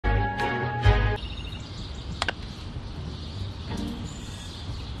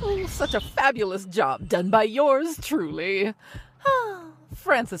Such a fabulous job done by yours truly.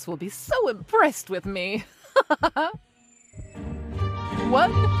 Francis will be so impressed with me.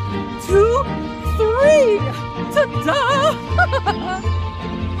 1, 2, 3! Ta-da!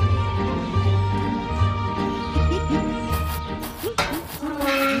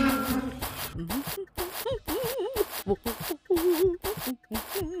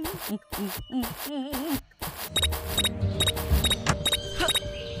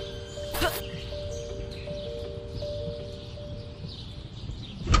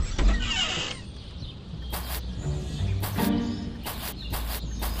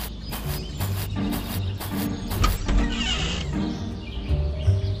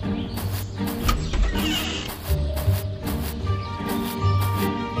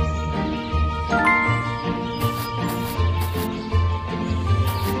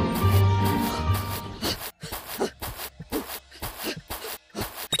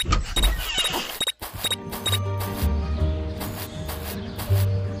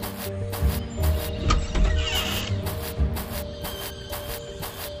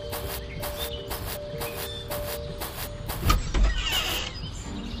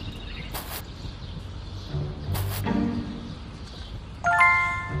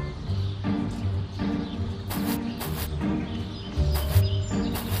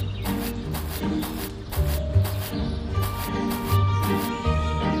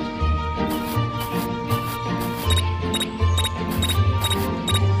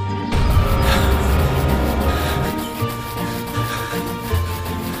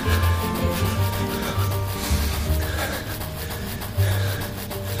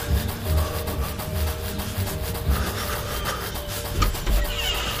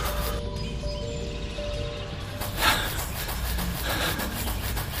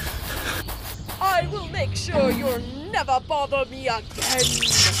 I will make sure you'll never bother me again!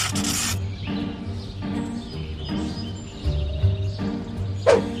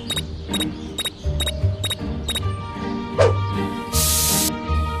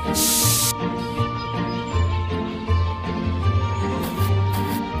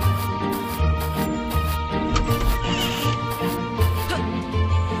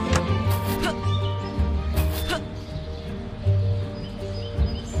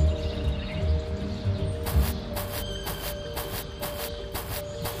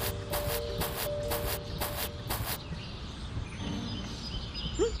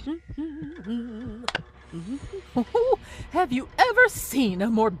 Have you ever seen a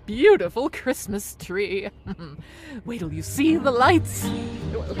more beautiful Christmas tree? Wait till you see the lights.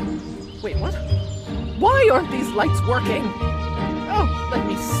 Wait, what? Why aren't these lights working? Oh, let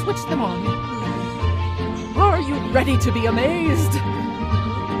me switch them on. Are you ready to be amazed?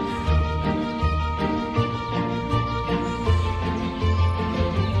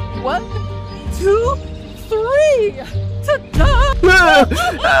 1, 2, 3! Ta-da!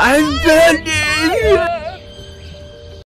 I'm begging!